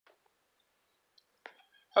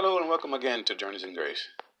Hello and welcome again to Journeys in Grace.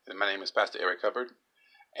 And my name is Pastor Eric Hubbard,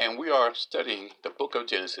 and we are studying the book of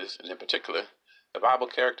Genesis, and in particular, the Bible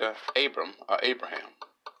character Abram or Abraham.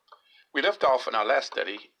 We left off in our last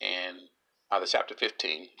study in the chapter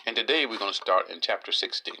 15, and today we're going to start in chapter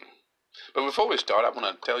 16. But before we start, I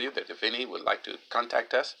want to tell you that if any would like to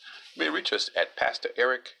contact us, you may reach us at Pastor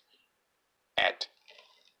Eric at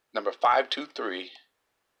number 523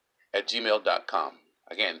 at gmail.com.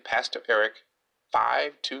 Again, Pastor Eric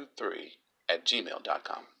 523 at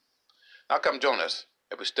gmail.com. Now come join us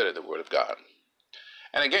as we study the Word of God.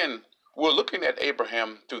 And again, we're looking at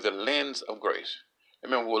Abraham through the lens of grace.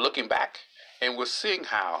 Remember, we're looking back and we're seeing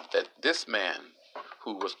how that this man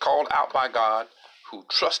who was called out by God, who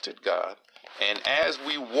trusted God, and as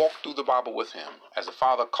we walk through the Bible with him, as the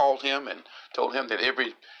Father called him and told him that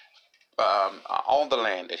all the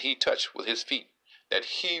land that he touched with his feet, that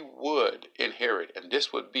he would inherit, and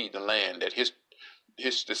this would be the land that his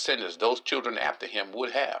descendants, those children after him,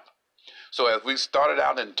 would have. So as we started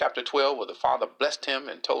out in chapter 12, where the Father blessed him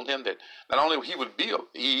and told him that not only he was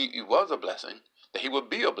a blessing, that he would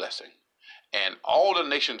be a blessing, and all the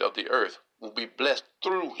nations of the earth will be blessed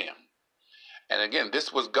through him. And again,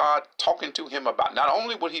 this was God talking to him about not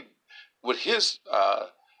only would his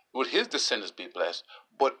descendants be blessed,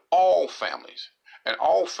 but all families, and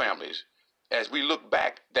all families, as we look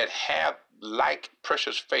back, that have like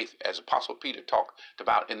precious faith, as Apostle Peter talked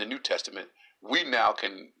about in the New Testament. We now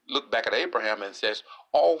can look back at Abraham and says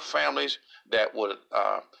all families that would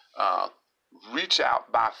reach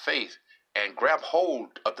out by faith and grab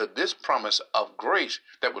hold of this promise of grace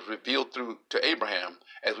that was revealed to Abraham,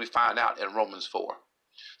 as we find out in Romans 4.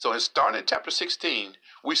 So starting in chapter 16,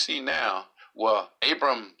 we see now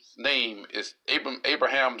Abraham's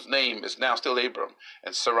name is now still Abram,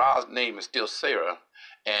 and Sarah's name is still Sarah.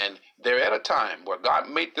 And they're at a time where God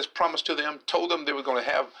made this promise to them, told them they were going to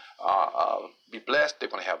have be blessed, they're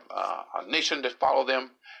going to have a nation that follow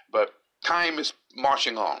them. But time is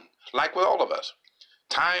marching on, like with all of us.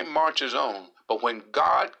 Time marches on, but when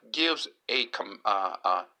God gives a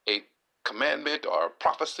commandment or a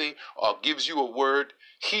prophecy or gives you a word,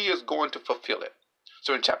 he is going to fulfill it.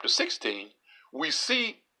 So in chapter 16, we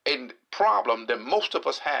see a problem that most of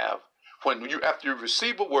us have after you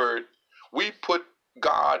receive a word, we put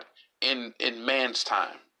God in man's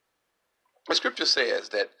time. The scripture says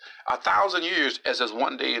that 1,000 years as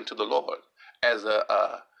one day into the Lord.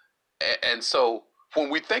 And so when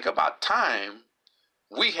we think about time,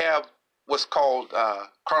 we have what's called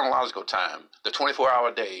chronological time, the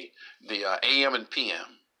 24-hour day, the AM and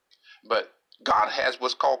PM. But God has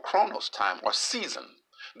what's called chronos time, or season.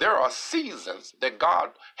 There are seasons that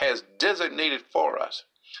God has designated for us,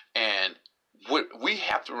 and we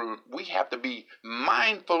have to be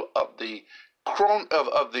mindful of the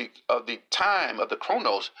time of the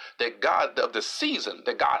chronos of the season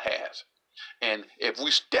that God has. And if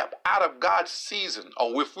we step out of God's season,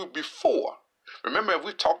 or if remember, if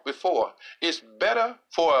we talked before, it's better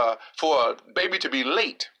for a baby to be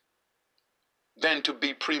late than to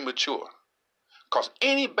be premature. Because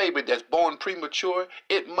any baby that's born premature,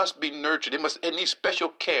 it must be nurtured. It needs special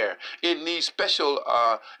care. It needs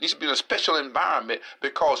needs to be in a special environment,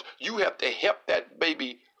 because you have to help that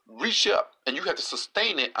baby reach up, and you have to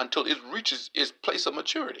sustain it until it reaches its place of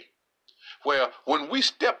maturity. Where when we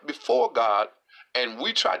step before God and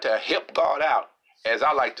we try to help God out, as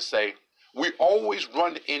I like to say, we always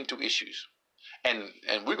run into issues. And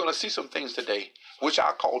we're going to see some things today, which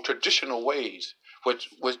I call traditional ways, which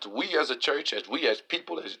we as a church, as we as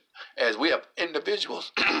people, as we have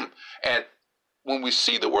individuals, and when we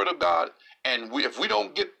see the Word of God, and if we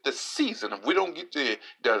don't get the season, if we don't get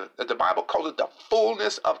the Bible calls it the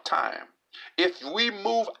fullness of time, if we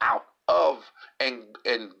move out of and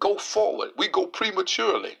go forward, we go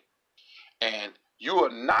prematurely, and you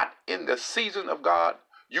are not in the season of God,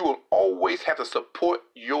 you will always have to support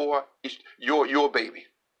your baby.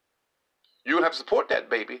 You will have to support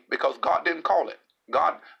that baby, because God didn't call it.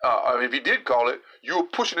 God, if he did call it, you were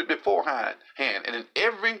pushing it beforehand. And in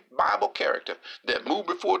every Bible character that moved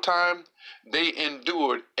before time, they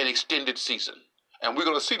endured an extended season. And we're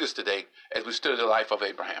going to see this today as we study the life of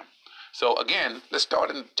Abraham. So again, let's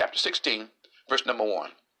start in chapter 16, verse number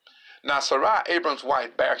 1. Now Sarai, Abram's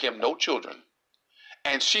wife, bare him no children,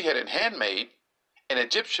 and she had a handmaid, an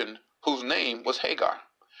Egyptian, whose name was Hagar.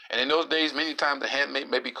 And in those days, many times the handmaid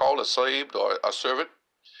may be called a slave or a servant.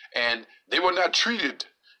 And they were not treated,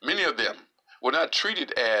 many of them were not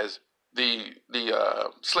treated as the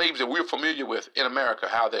slaves that we're familiar with in America,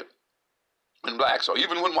 how that when blacks, or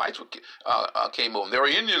even when whites came over. There were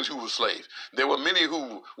Indians who were slaves. There were many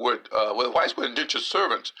who were, well, the whites were indentured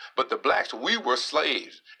servants, but the blacks, we were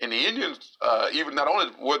slaves. And the Indians, even not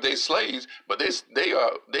only were they slaves, but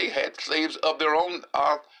they had slaves of their own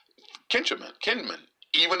kinmen,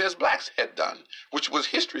 even as blacks had done, which was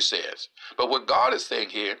history says. But what God is saying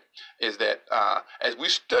here is that as we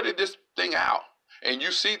study this thing out, and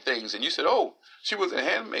you see things, and you said, oh, she was a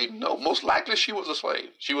handmaid. No, most likely she was a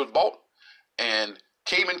slave. She was bought and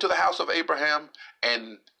came into the house of Abraham,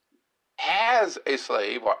 and as a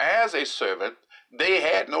slave or as a servant, they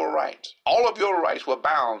had no rights. All of your rights were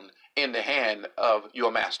bound in the hand of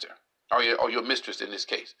your master, or your mistress in this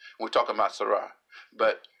case. We're talking about Sarah.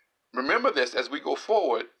 But remember this as we go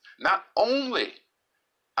forward, not only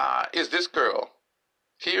is this girl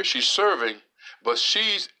here, she's serving, but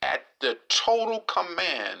she's at the total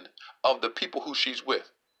command of the people who she's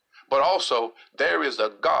with. But also, there is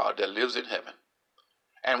a God that lives in heaven.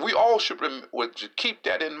 And we all should keep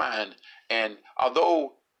that in mind. And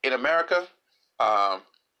although in America,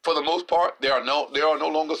 for the most part, there are no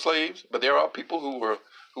longer slaves, but there are people who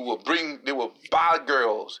will buy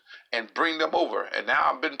girls and bring them over. And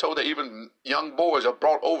now I've been told that even young boys are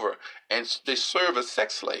brought over and they serve as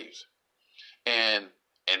sex slaves. And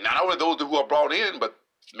not only those who are brought in, but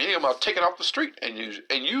many of them are taken off the street and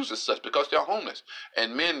used as such because they're homeless.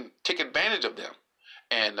 And men take advantage of them.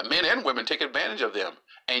 And the men and women take advantage of them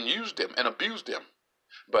and use them and abuse them.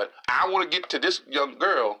 But I want to get to this young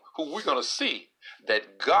girl who we're going to see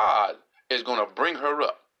that God is going to bring her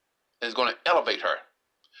up and is going to elevate her.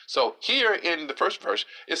 So here in the first verse,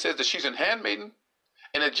 it says that she's a handmaiden,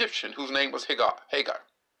 an Egyptian whose name was Hagar.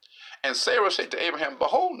 And Sarah said to Abraham,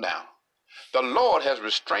 behold now, the Lord has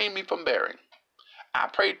restrained me from bearing. I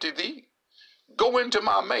pray to thee, go into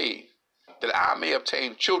my maid, that I may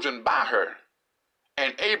obtain children by her.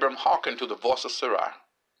 And Abram hearkened to the voice of Sarai.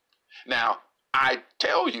 Now, I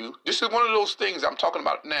tell you, this is one of those things I'm talking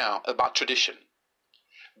about now, about tradition.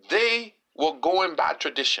 They were going by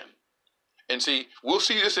tradition. And see, we'll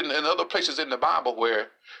see this in other places in the Bible where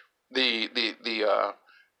the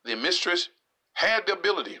mistress had the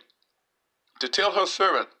ability to tell her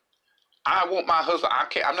servant, I want my husband,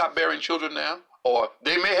 I'm not bearing children now, or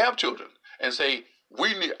they may have children, and say,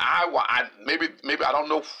 maybe I don't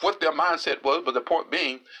know what their mindset was, but the point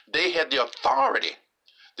being, they had the authority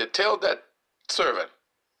to tell that servant,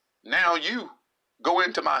 now you go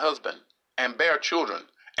into my husband and bear children,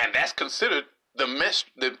 and that's considered the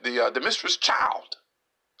mistress' child,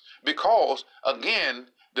 because again,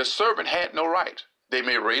 the servant had no right. They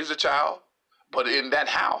may raise a child, but in that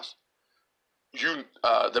house, there's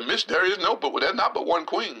not but one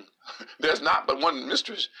queen. There's not but one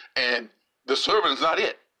mistress, and the servant's not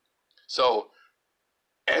it. So,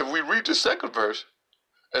 as we read the second verse,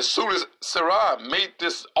 as soon as Sarah made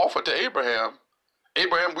this offer to Abraham,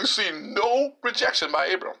 we see no rejection by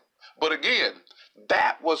Abraham. But again,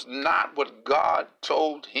 that was not what God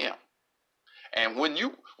told him. And when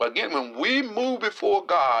we move before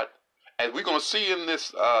God, as we're going to see in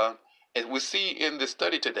this, as we see in this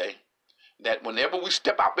study today, that whenever we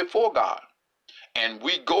step out before God and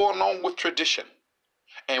we go along with tradition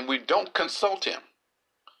and we don't consult him,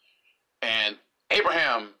 and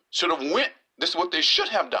Abraham should have went, this is what they should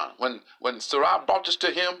have done. When Sarah brought this to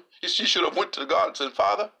him, she should have went to God and said,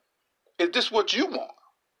 Father, is this what you want?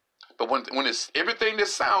 But when it's everything that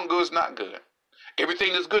sounds good is not good.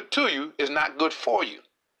 Everything that's good to you is not good for you.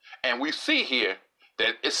 And we see here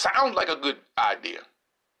that it sounds like a good idea.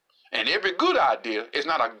 And every good idea is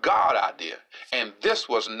not a God idea. And this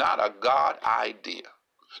was not a God idea.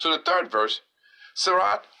 So the third verse,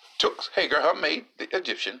 Sarai took Hagar, her maid, the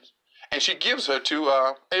Egyptians, and she gives her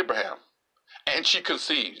to Abraham. And she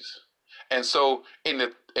conceives. And so in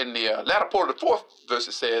the latter part of the fourth verse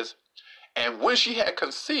it says, and when she had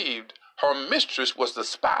conceived, her mistress was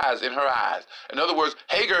despised in her eyes. In other words,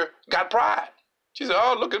 Hagar got pride. She said,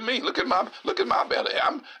 "Oh, look at me! Look at my belly!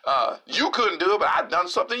 You couldn't do it, but I've done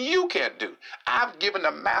something you can't do. I've given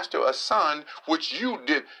the master a son, which you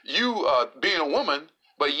did. You being a woman,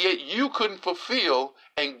 but yet you couldn't fulfill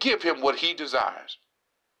and give him what he desires."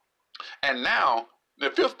 And now, in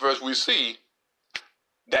the fifth verse, we see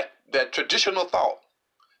that traditional thought,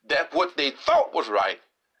 that what they thought was right,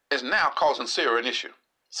 is now causing Sarai an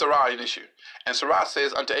issue. And Sarai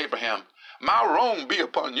says unto Abraham, "My wrong be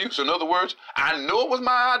upon you." So in other words, I know it was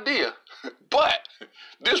my idea, but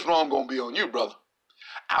this wrong gonna be on you, brother.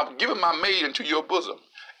 I've given my maid into your bosom.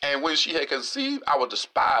 And when she had conceived, I was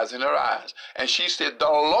despised in her eyes. And she said, "The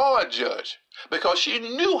Lord judge," because she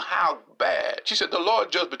knew how bad. She said, "The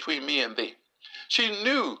Lord judge between me and thee." She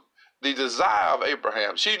knew the desire of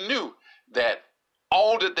Abraham. She knew that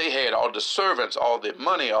all that they had, all the servants, all the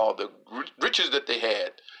money, all the riches that they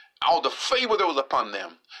had, all the favor that was upon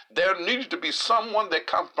them, there needed to be someone that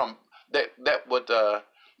come from that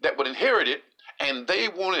would inherit it, and they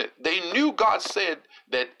knew God said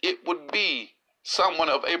that it would be someone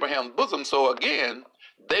of Abraham's bosom. So again,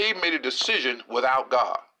 they made a decision without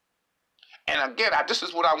God. And again, this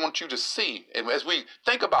is what I want you to see. And as we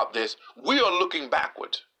think about this, we are looking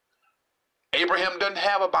backwards. Abraham doesn't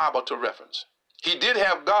have a Bible to reference. He did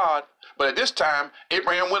have God, but at this time,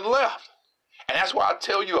 Abraham went left. And that's why I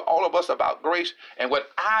tell you, all of us, about grace, and what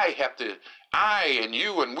I and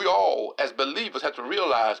you and we all as believers have to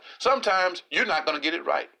realize, sometimes you're not going to get it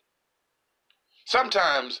right.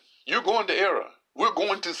 Sometimes you're going to error. We're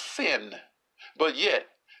going to sin. But yet,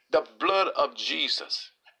 the blood of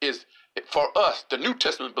Jesus is, for us, the New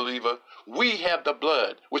Testament believer, we have the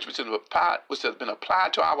blood which has been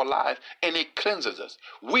applied to our life, and it cleanses us.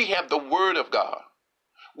 We have the Word of God,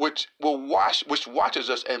 which washes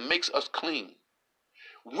us and makes us clean.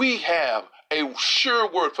 We have a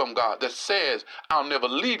sure word from God that says, I'll never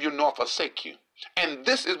leave you nor forsake you. And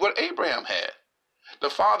this is what Abraham had. The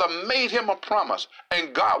Father made him a promise,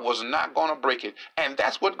 and God was not going to break it. And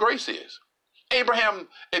that's what grace is. Abraham,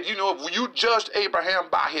 if you judged Abraham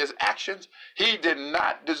by his actions, he did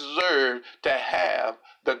not deserve to have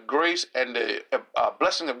the grace and the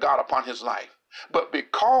blessing of God upon his life. But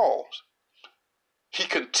because he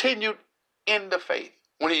continued in the faith,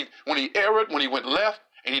 when he erred, when he went left,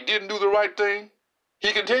 and he didn't do the right thing,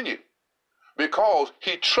 he continued. Because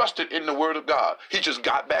he trusted in the Word of God. He just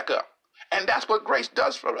got back up. And that's what grace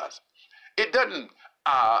does for us. It doesn't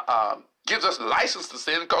gives us license to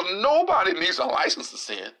sin, because nobody needs a license to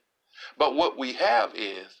sin. But what we have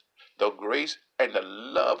is the grace and the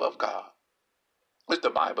love of God, which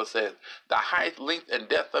the Bible says, the height, length, and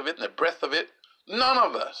depth of it, and the breadth of it, none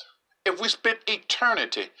of us, if we spent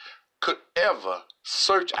eternity, could ever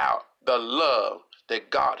search out the love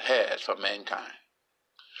that God has for mankind.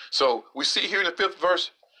 So we see here in the 5th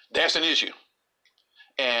verse, that's an issue.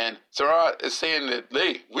 And Sarah is saying that,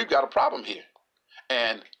 hey, we've got a problem here.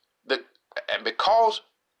 And because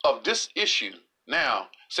of this issue, now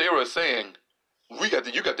Sarah is saying, you got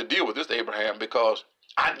to deal with this, Abraham, because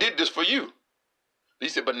I did this for you. He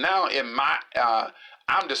said, but now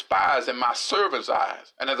I'm despised in my servant's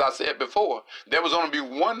eyes. And as I said before, there was only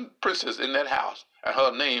one princess in that house, and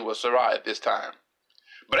her name was Sarai at this time.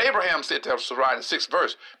 But Abraham said to Sarai in the 6th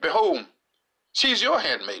verse, behold, she's your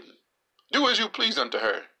handmaiden. Do as you please unto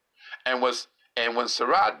her. And when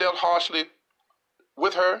Sarai dealt harshly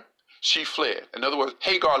with her, she fled. In other words,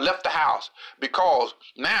 Hagar left the house, because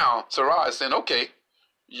now Sarai is saying, okay,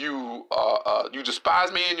 you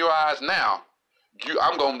despise me in your eyes now.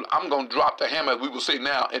 I'm going to drop the hammer, as we will say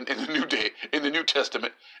now in the new day, in the New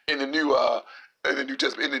Testament, in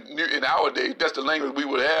our day. That's the language we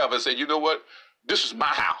would have, and say, you know what? This is my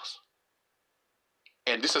house,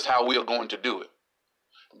 and this is how we are going to do it.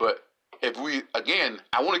 But if we, again,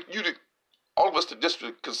 I want all of us to just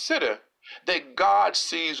consider that God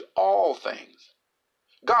sees all things.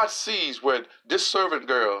 God sees where this servant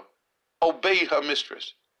girl obeyed her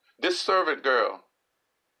mistress. This servant girl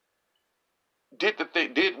did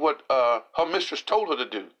what her mistress told her to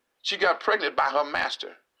do. She got pregnant by her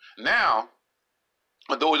master. Now,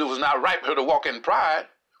 although it was not right for her to walk in pride,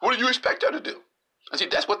 what do you expect her to do? And see,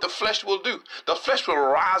 that's what the flesh will do. The flesh will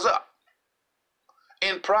rise up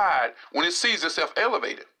in pride when it sees itself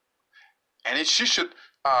elevated. And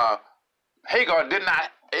Hagar did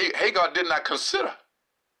not consider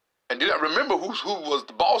and did not remember who was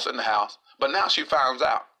the boss in the house, but now she finds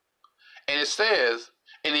out. And it says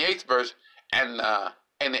in the 8th verse, and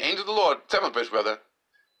the angel of the Lord, 7th verse rather,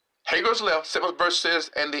 Hagar's left, 7th verse says,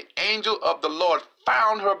 and the angel of the Lord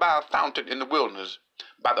found her by a fountain in the wilderness,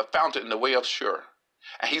 by the fountain in the way of Shur.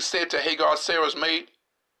 And he said to Hagar, Sarah's maid,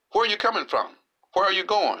 where are you coming from? Where are you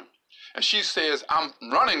going? And she says, I'm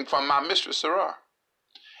running from my mistress Sarah.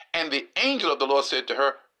 And the angel of the Lord said to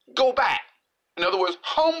her, go back. In other words,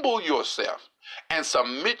 humble yourself and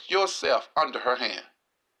submit yourself under her hand.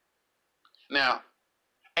 Now,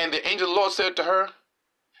 and the angel of the Lord said to her,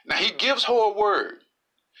 now he gives her a word.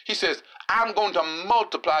 He says, I'm going to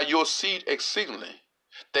multiply your seed exceedingly,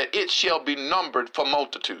 that it shall be numbered for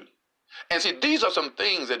multitude. And see, these are some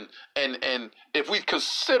things, and if we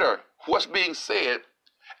consider what's being said,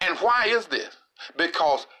 and why is this?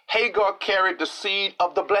 Because Hagar carried the seed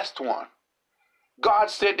of the blessed one. God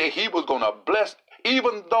said that he was going to bless,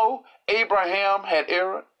 even though Abraham had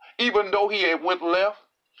erred, even though he had went left,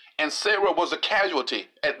 and Sarah was a casualty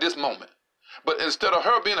at this moment. But instead of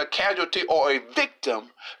her being a casualty or a victim,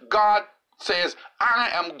 God says, I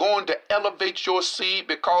am going to elevate your seed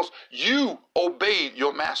because you obeyed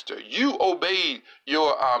your master. You obeyed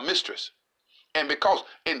your mistress. And because,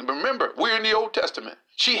 and remember, we're in the Old Testament.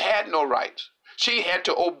 She had no rights. She had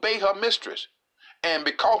to obey her mistress. And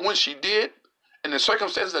because when she did, in the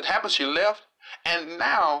circumstances that happened, she left. And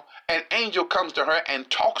now an angel comes to her and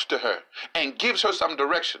talks to her and gives her some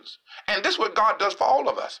directions. And this is what God does for all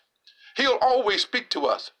of us. He'll always speak to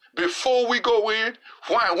us before we go in,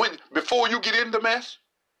 before you get in the mess,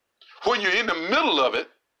 when you're in the middle of it,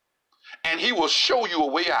 and he will show you a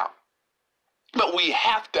way out. But we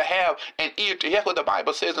have to have an ear to hear what the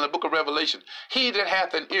Bible says in the book of Revelation. He that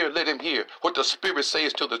hath an ear, let him hear what the Spirit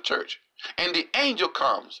says to the church. And the angel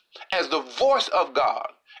comes as the voice of God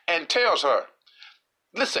and tells her,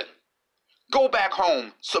 listen, go back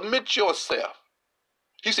home, submit yourself.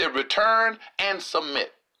 He said, return and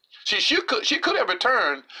submit. She could have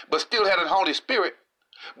returned, but still had a Holy Spirit.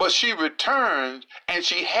 But she returned and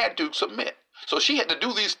she had to submit. So she had to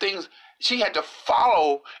do these things. She had to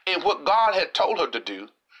follow in what God had told her to do.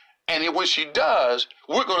 And when she does,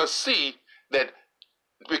 we're going to see that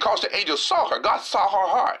because the angel saw her, God saw her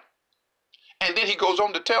heart. And then he goes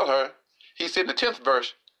on to tell her, he said in the 10th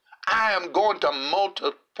verse, I am going to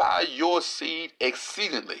multiply your seed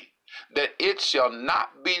exceedingly, that it shall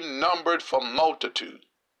not be numbered for multitude.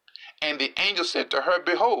 And the angel said to her,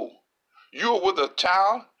 behold, you are with a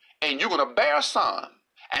child, and you're going to bear a son,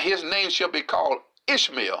 and his name shall be called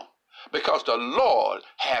Ishmael, because the Lord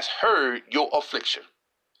has heard your affliction.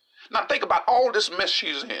 Now think about all this mess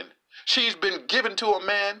she's in. She's been given to a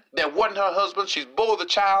man that wasn't her husband. She's bore the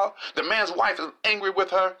child. The man's wife is angry with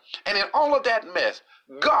her. And in all of that mess,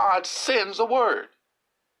 God sends a word.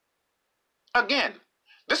 Again,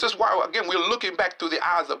 this is why, again, we're looking back through the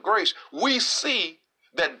eyes of grace. We see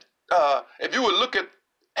that if you would look at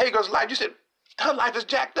Hagar's life, you said, her life is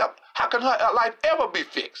jacked up. How can her life ever be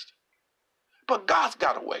fixed? But God's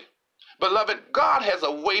got a way. Beloved, God has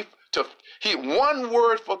a way to, one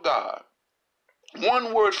word for God,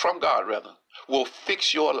 one word from God, rather, will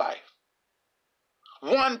fix your life.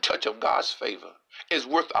 One touch of God's favor is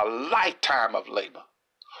worth a lifetime of labor.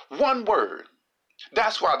 One word.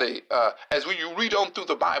 That's why as you read on through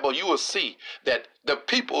the Bible, you will see that the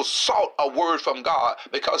people sought a word from God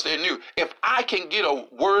because they knew if I can get a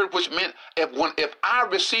word, which meant if I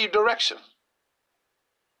receive direction.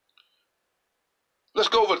 Let's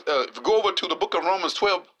go over to the book of Romans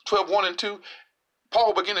 12, 1 and 2.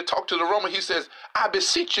 Paul began to talk to the Roman. He says, I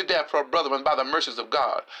beseech you therefore, brethren, by the mercies of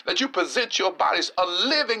God, that you present your bodies a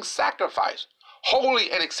living sacrifice, holy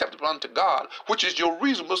and acceptable unto God, which is your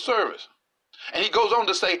reasonable service. And he goes on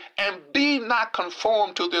to say, and be not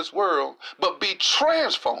conformed to this world, but be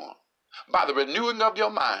transformed by the renewing of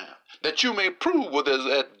your mind, that you may prove what is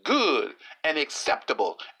that good and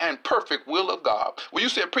acceptable and perfect will of God. Well, you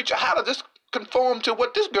said, preacher, how does this conform to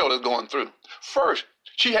what this girl is going through? First,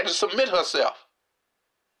 she had to submit herself,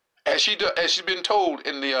 as she's been told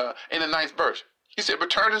in the 9th verse. He said,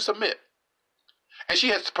 return and submit. And she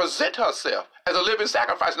has to present herself as a living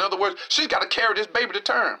sacrifice. In other words, she's got to carry this baby to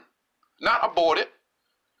term, not abort it,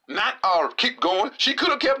 not keep going. She could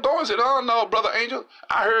have kept going and said, oh no, Brother Angel,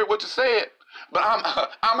 I heard what you said, but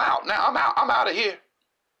I'm out now. I'm out of here.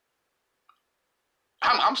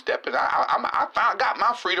 I'm stepping. I got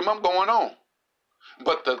my freedom. I'm going on.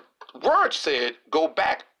 But the word said, go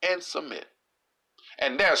back and submit.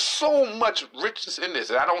 And there's so much richness in this.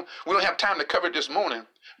 We don't have time to cover it this morning.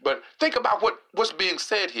 But think about what's being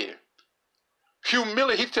said here.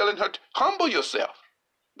 Humility. He's telling her, humble yourself.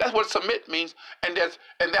 That's what submit means. And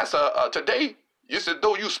that's today. You said,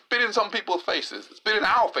 though you spit in some people's faces, spit in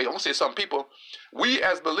our face. I won't say some people. We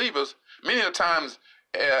as believers, many of the times,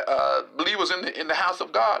 believers in the house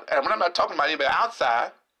of God, and when I'm not talking about anybody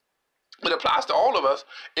outside, it applies to all of us.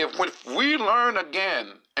 If we learn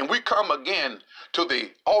again and we come again to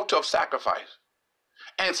the altar of sacrifice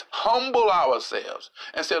and humble ourselves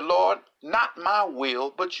and say, Lord, not my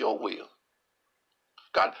will, but your will.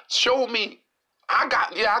 God, show me. I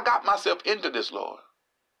got myself into this, Lord.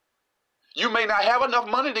 You may not have enough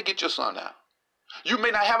money to get your son out. You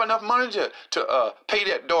may not have enough money to pay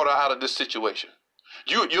that daughter out of this situation.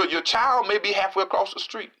 Your child may be halfway across the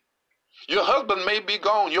street. Your husband may be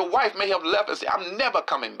gone. Your wife may have left and say, I'm never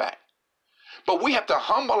coming back. But we have to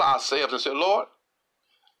humble ourselves and say, Lord,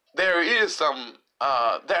 there is some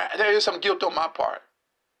guilt on my part.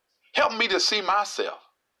 Help me to see myself.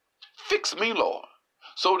 Fix me, Lord,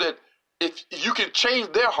 so that if you can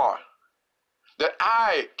change their heart, that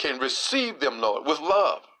I can receive them, Lord, with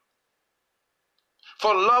love.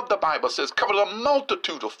 For love, the Bible says, covers a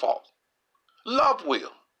multitude of faults. Love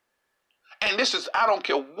will. And this is, I don't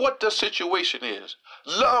care what the situation is.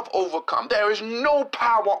 Love overcomes. There is no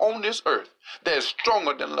power on this earth that is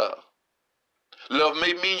stronger than love. Love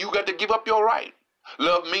may mean you got to give up your right.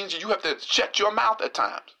 Love means you have to shut your mouth at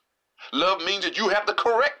times. Love means that you have to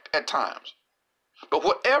correct at times. But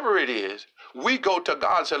whatever it is, we go to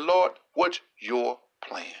God and say, Lord, what's your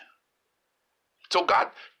plan? So God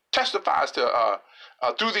testifies to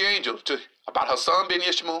through the angels about her son being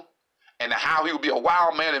Ishmael and how he will be a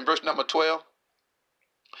wild man in verse number 12.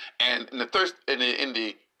 And in the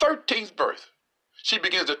 13th verse, she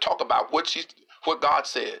begins to talk about what God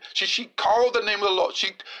said. She called the name of the Lord.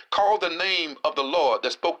 She called the name of the Lord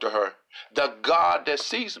that spoke to her, the God that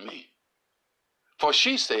sees me. For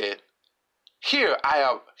she said, here,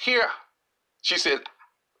 she said,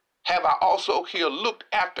 have I also here looked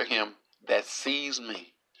after him that sees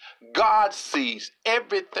me. God sees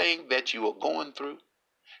everything that you are going through.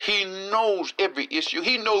 He knows every issue.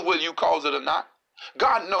 He knows whether you cause it or not.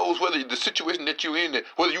 God knows whether the situation that you're in,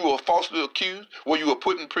 whether you were falsely accused, whether you were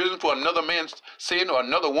put in prison for another man's sin or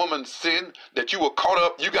another woman's sin, that you were caught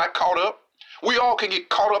up, you got caught up. We all can get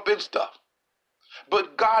caught up in stuff.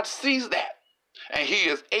 But God sees that, and he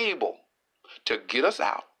is able to get us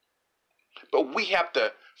out. But we have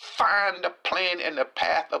to find the plan and the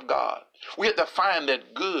path of God. We have to find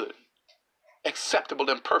that good, acceptable,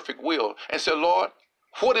 and perfect will and say, Lord,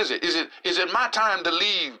 what is it? Is it my time to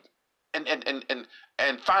leave and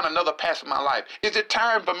find another path in my life? Is it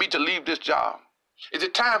time for me to leave this job? Is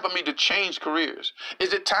it time for me to change careers?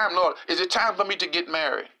 Is it time, Lord, is it time for me to get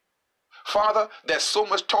married? Father, there's so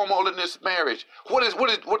much turmoil in this marriage. What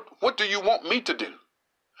do you want me to do?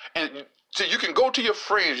 And so you can go to your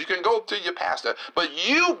friends, you can go to your pastor, but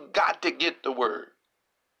you got to get the word.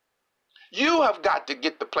 You have got to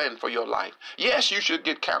get the plan for your life. Yes, you should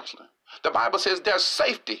get counseling. The Bible says there's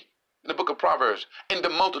safety in the book of Proverbs in the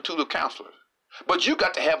multitude of counselors. But you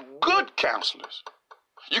got to have good counselors.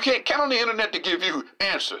 You can't count on the internet to give you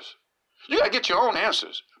answers. You got to get your own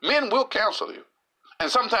answers. Men will counsel you. And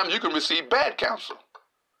sometimes you can receive bad counsel.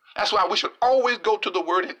 That's why we should always go to the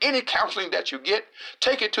word in any counseling that you get.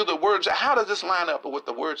 Take it to the word. Say, how does this line up with what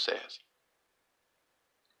the word says?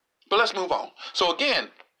 But let's move on. So again,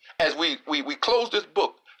 as we close this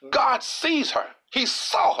book, God sees her. He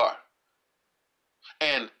saw her.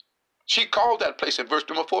 And she called that place in verse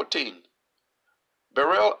number 14,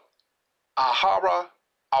 Berel Ahara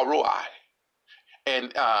Aroi.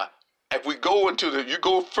 And if we go you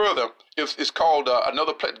go further, it's called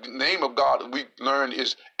another place, the name of God we learned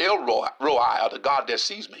is El Roi, or the God that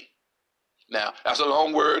sees me. Now, that's a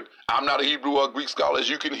long word. I'm not a Hebrew or Greek scholar, as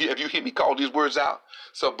you can hear, if you hear me call these words out.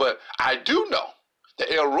 So, but I do know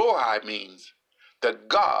that El Roi means the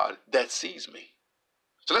God that sees me.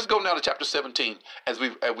 So let's go now to chapter 17 as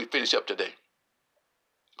we finish up today.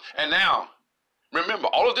 And now, remember,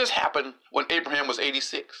 all of this happened when Abraham was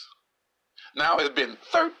 86. Now it's been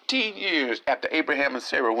 13 years after Abraham and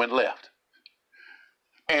Sarah went left.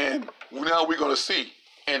 And now we're going to see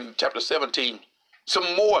in chapter 17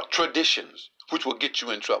 some more traditions which will get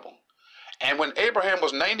you in trouble. And when Abraham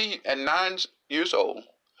was 99 years old,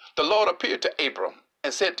 the Lord appeared to Abram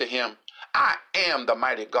and said to him, I am the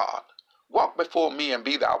mighty God. Walk before me and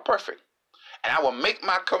be thou perfect. And I will make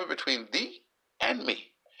my covenant between thee and me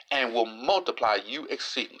and will multiply you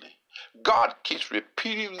exceedingly. God keeps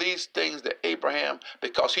repeating these things to Abraham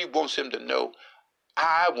because he wants him to know,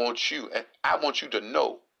 I want you to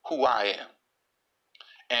know who I am.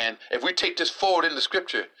 And if we take this forward in the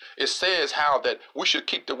scripture, it says how that we should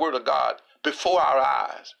keep the word of God before our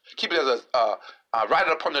eyes. Keep it as write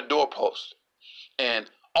it upon the doorpost. And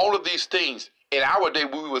all of these things, in our day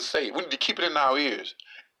we would say, we need to keep it in our ears,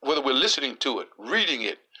 whether we're listening to it, reading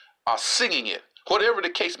it, or singing it. Whatever the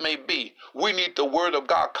case may be, we need the word of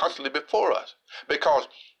God constantly before us, because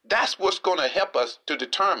that's what's going to help us to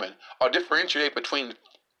determine or differentiate between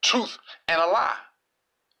truth and a lie.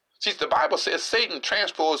 See, the Bible says Satan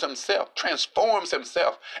transforms himself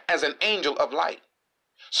as an angel of light.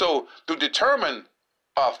 So to determine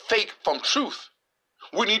fake from truth,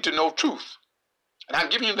 we need to know truth. And I'll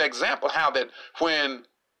give you an example how that when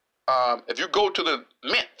if you go to the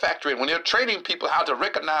mint factory and when they're training people how to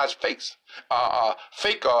recognize fake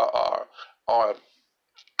or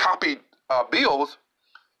copied bills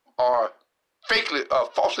or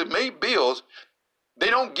falsely made bills, they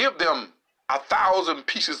don't give them 1,000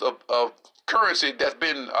 pieces of currency that's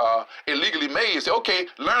been illegally made and say, okay,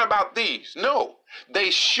 learn about these. No, they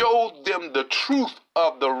show them the truth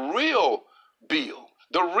of the real bill,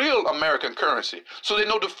 the real American currency, so they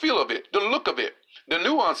know the feel of it, the look of it, the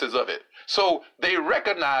nuances of it. So they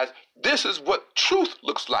recognize this is what truth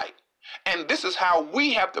looks like. And this is how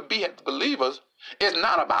we have to be as believers. It's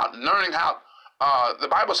not about learning how, the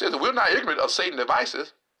Bible says that we're not ignorant of Satan's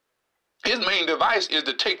devices. His main device is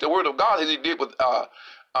to take the word of God as he did with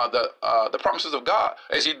the promises of God,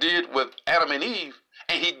 as he did with Adam and Eve,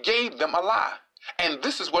 and he gave them a lie. And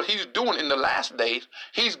this is what he's doing in the last days.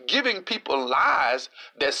 He's giving people lies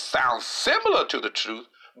that sound similar to the truth,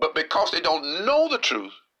 but because they don't know the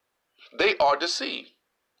truth, they are deceived.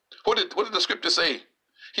 What did the scripture say?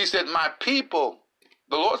 He said, my people,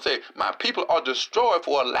 the Lord said, my people are destroyed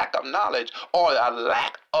for a lack of knowledge or a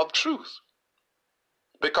lack of truth.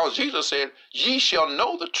 Because Jesus said, ye shall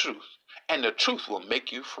know the truth, and the truth will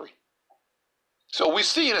make you free. So we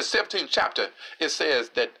see in the 17th chapter, it says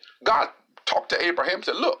that God talked to Abraham and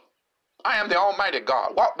said, look, I am the Almighty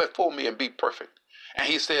God. Walk before me and be perfect. And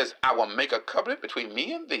he says, I will make a covenant between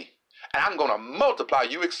me and thee, and I'm going to multiply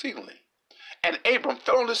you exceedingly. And Abram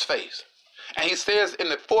fell on his face. And he says in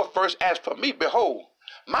the 4th verse, as for me, behold,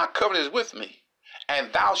 my covenant is with me,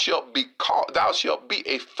 and thou shalt be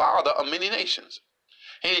a father of many nations.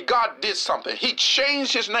 And God did something. He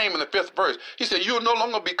changed his name in the 5th verse. He said, you will no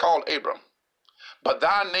longer be called Abram, but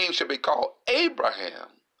thy name shall be called Abraham.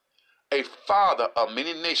 A father of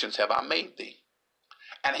many nations have I made thee.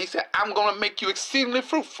 And he said, I'm going to make you exceedingly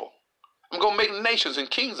fruitful. I'm going to make nations and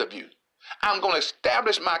kings of you. I'm going to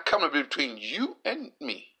establish my covenant between you and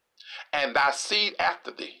me, and thy seed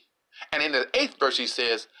after thee. And in the 8th verse he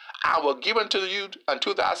says, I will give unto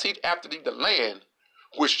thy seed after thee the land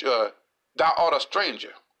which thou art a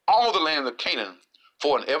stranger, all the land of Canaan,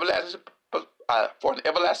 for an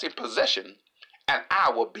everlasting possession, and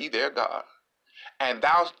I will be their God. And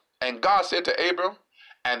God said to Abram,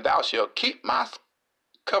 and thou shalt keep my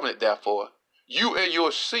covenant, therefore, you and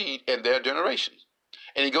your seed and their generations.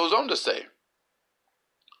 And he goes on to say,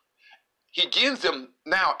 he gives them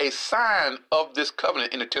now a sign of this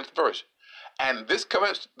covenant in the 10th verse. And this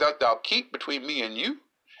covenant that thou keep between me and you,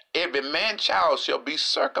 every man child shall be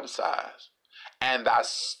circumcised, and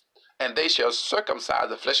they shall circumcise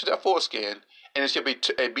the flesh of their foreskin, and it shall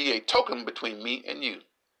be a token between me and you.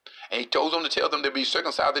 And he told them to tell them to be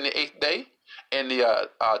circumcised in the 8th day, in the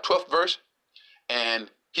 12th verse. And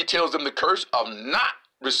he tells them the curse of not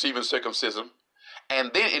receiving circumcision.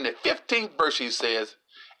 And then in the 15th verse he says,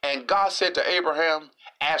 and God said to Abraham,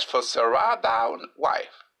 as for Sarai thy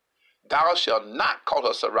wife, thou shalt not call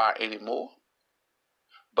her Sarai anymore,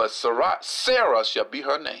 but Sarah shall be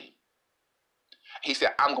her name. He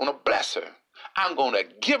said, I'm going to bless her. I'm going to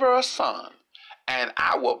give her a son, and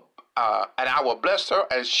I will bless her,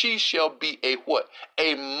 and she shall be a what?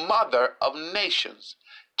 A mother of nations.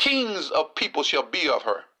 Kings of people shall be of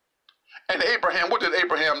her. And Abraham, what did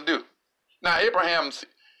Abraham do? Now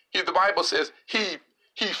the Bible says he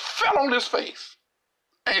fell on his face,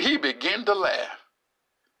 and he began to laugh,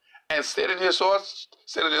 and said in his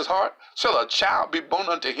heart, shall a child be born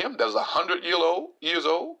unto him that is 100 years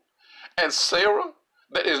old? And Sarah,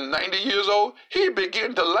 that is 90 years old? He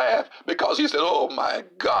began to laugh because he said, oh my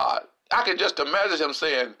God. I can just imagine him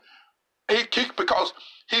saying, because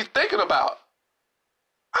he's thinking about,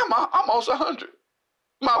 I'm almost 100.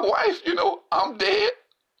 My wife, I'm dead.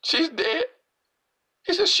 She's dead.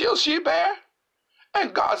 He said, shall she bear?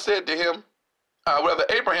 And God said to him,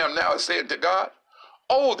 Abraham now is saying to God,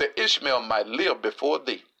 oh, that Ishmael might live before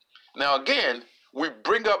thee. Now again, we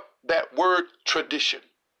bring up that word tradition.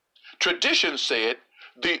 Tradition said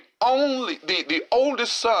the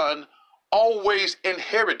oldest son always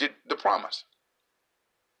inherited the promise.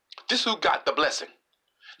 This is who got the blessing.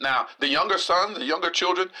 Now, the younger sons, the younger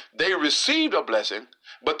children, they received a blessing,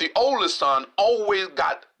 but the oldest son always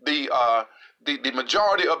got the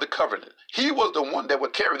majority of the covenant. He was the one that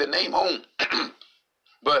would carry the name home.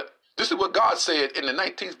 But this is what God said in the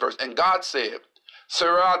 19th verse. And God said,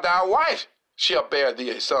 Sarah thy wife shall bear thee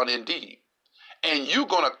a son indeed, and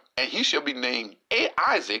he shall be named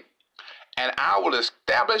Isaac, and I will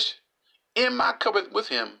establish in my covenant with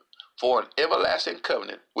him for an everlasting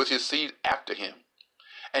covenant with his seed after him.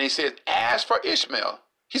 And he says, as for Ishmael,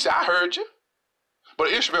 he said, I heard you, but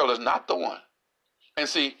Ishmael is not the one. And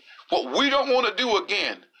see, what we don't want to do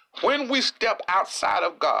again, when we step outside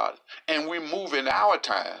of God and we move in our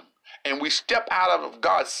time and we step out of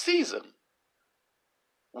God's season,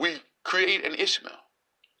 we create an Ishmael.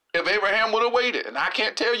 If Abraham would have waited, and I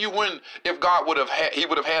can't tell you if God would have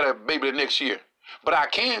had a baby the next year, but I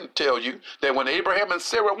can tell you that when Abraham and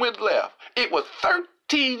Sarah left, it was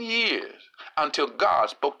 13 years until God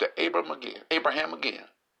spoke to Abraham again,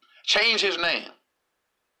 changed his name.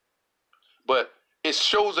 But it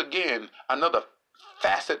shows again another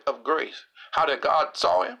facet of grace. How that God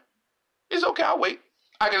saw him. It's okay, I'll wait.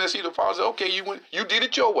 I can see the Father say, okay, you did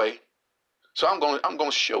it your way. So I'm going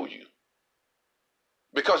to show you.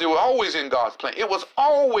 Because it was always in God's plan. It was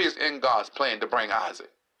always in God's plan to bring Isaac.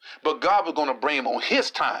 But God was going to bring him on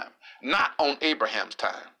his time, not on Abraham's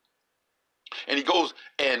time. And he goes,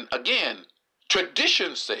 and again,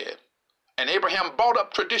 tradition said, and Abraham brought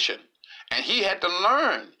up tradition, and he had to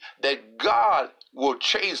learn that God will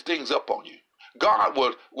change things up on you. God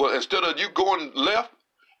will instead of you going left,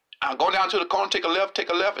 go down to the corner, take a left,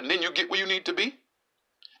 and then you get where you need to be.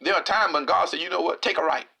 There are times when God said, you know what, take a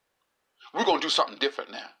right. We're going to do something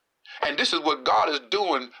different now. And this is what God is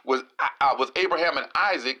doing with Abraham and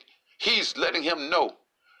Isaac. He's letting him know,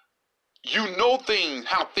 you know things,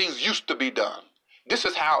 how things used to be done. This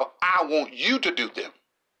is how I want you to do them.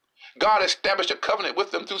 God established a covenant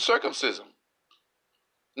with them through circumcision.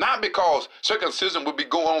 Not because circumcision would be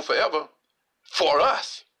going on forever for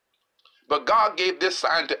us, but God gave this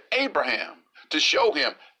sign to Abraham to show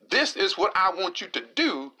him, this is what I want you to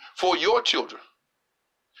do for your children.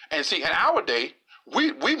 And see, in our day,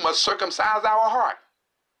 we must circumcise our heart.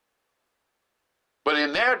 But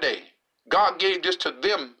in their day, God gave this to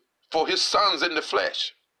them for his sons in the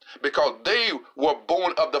flesh, because they were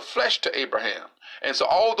born of the flesh to Abraham. And so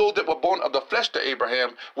all those that were born of the flesh to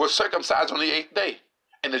Abraham were circumcised on the 8th day.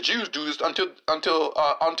 And the Jews do this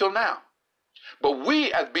until now. But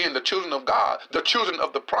we, as being the children of God, the children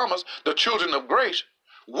of the promise, the children of grace,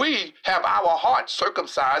 we have our hearts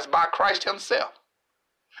circumcised by Christ himself.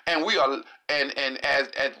 And we are, and as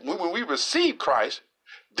when we receive Christ,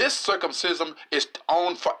 this circumcision is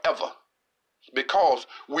on forever, because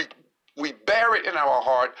we bear it in our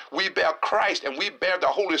heart. We bear Christ, and we bear the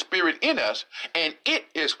Holy Spirit in us, and it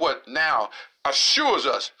is what now assures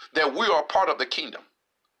us that we are part of the kingdom.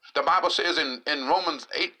 The Bible says in Romans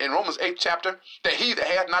 8th chapter, that he that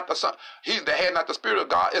had not the Son, he that had not the Spirit of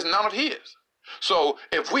God is none of his. So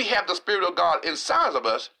if we have the Spirit of God inside of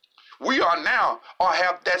us, we are now, or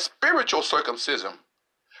have that spiritual circumcision,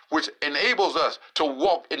 which enables us to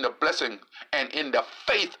walk in the blessing and in the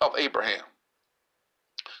faith of Abraham.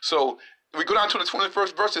 So we go down to the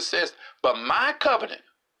 21st verse. It says, but my covenant,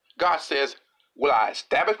 God says, will I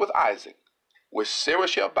establish with Isaac, which Sarah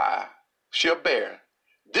shall bear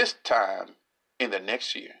this time in the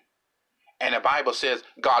next year. And the Bible says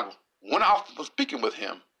God went off from speaking with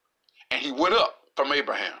him, and he went up from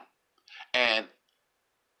Abraham. And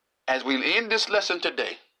as we end this lesson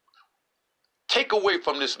today, take away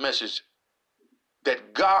from this message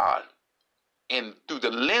that God, through the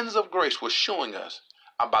lens of grace, was showing us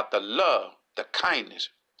about the love, the kindness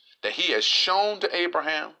that he has shown to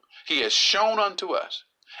Abraham, he has shown unto us.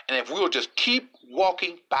 And if we'll just keep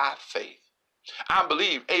walking by faith, I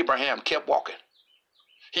believe Abraham kept walking.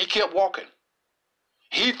 He kept walking.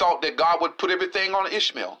 He thought that God would put everything on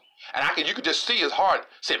Ishmael. And you could just see his heart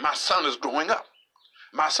say, my son is growing up.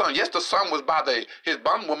 My son, yes, the son was by his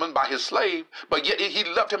bondwoman, by his slave, but yet he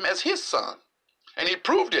loved him as his son. And he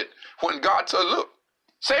proved it when God said, look,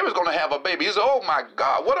 Sarah's going to have a baby. He said, oh my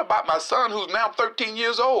God, what about my son who's now 13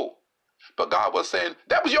 years old? But God was saying,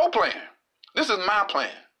 that was your plan. This is my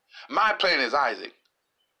plan. My plan is Isaac.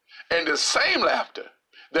 And the same laughter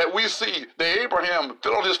that we see that Abraham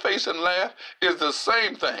fell on his face and laughed is the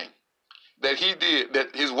same thing that he did,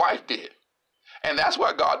 that his wife did. And that's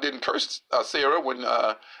why God didn't curse Sarah when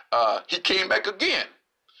he came back again.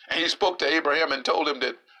 And he spoke to Abraham and told him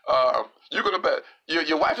that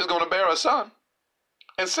your wife is going to bear a son.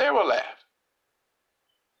 And Sarah laughed.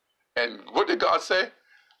 And what did God say?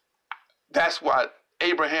 That's what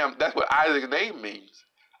Isaac's name means.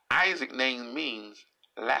 Isaac's name means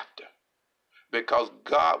laughter. Because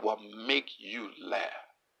God will make you laugh.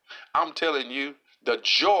 I'm telling you, the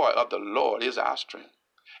joy of the Lord is our strength.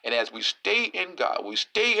 And as we stay in God, we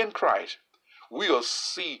stay in Christ, we'll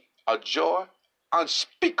see a joy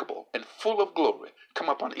unspeakable and full of glory come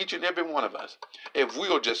upon each and every one of us. If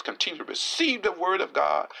we'll just continue to receive the word of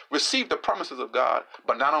God, receive the promises of God,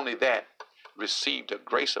 but not only that, receive the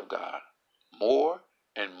grace of God more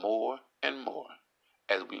and more and more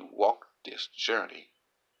as we walk this journey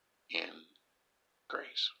in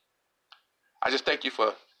grace. I just thank you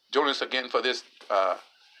for joining us again for this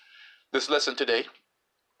lesson today.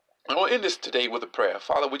 And we'll end this today with a prayer.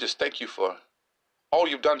 Father, we just thank you for all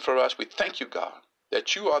you've done for us. We thank you, God,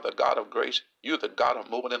 that you are the God of grace. You're the God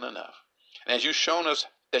of more than enough. And as you've shown us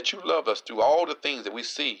that you love us through all the things that we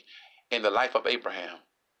see in the life of Abraham,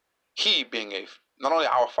 he being not only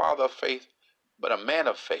our father of faith, but a man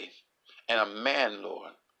of faith and a man,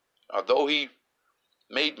 Lord. Although he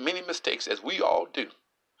made many mistakes, as we all do,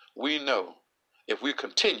 we know if we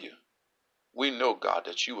continue, we know, God,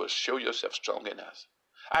 that you will show yourself strong in us.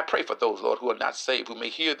 I pray for those, Lord, who are not saved, who may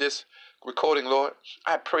hear this recording, Lord.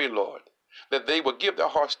 I pray, Lord, that they will give their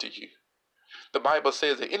hearts to you. The Bible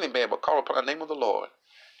says that any man will call upon the name of the Lord,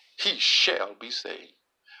 he shall be saved.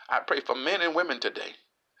 I pray for men and women today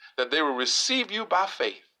that they will receive you by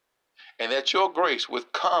faith, and that your grace,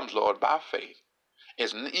 which comes, Lord, by faith,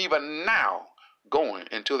 is even now going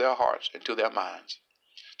into their hearts, into their minds.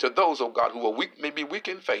 To those, oh God, who are weak, may be weak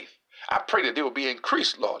in faith, I pray that they will be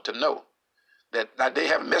increased, Lord, to know that they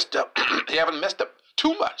haven't messed up. They haven't messed up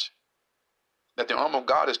too much, that the arm of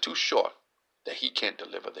God is too short, that he can't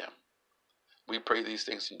deliver them. We pray these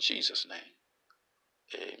things in Jesus' name.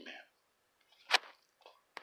 Amen.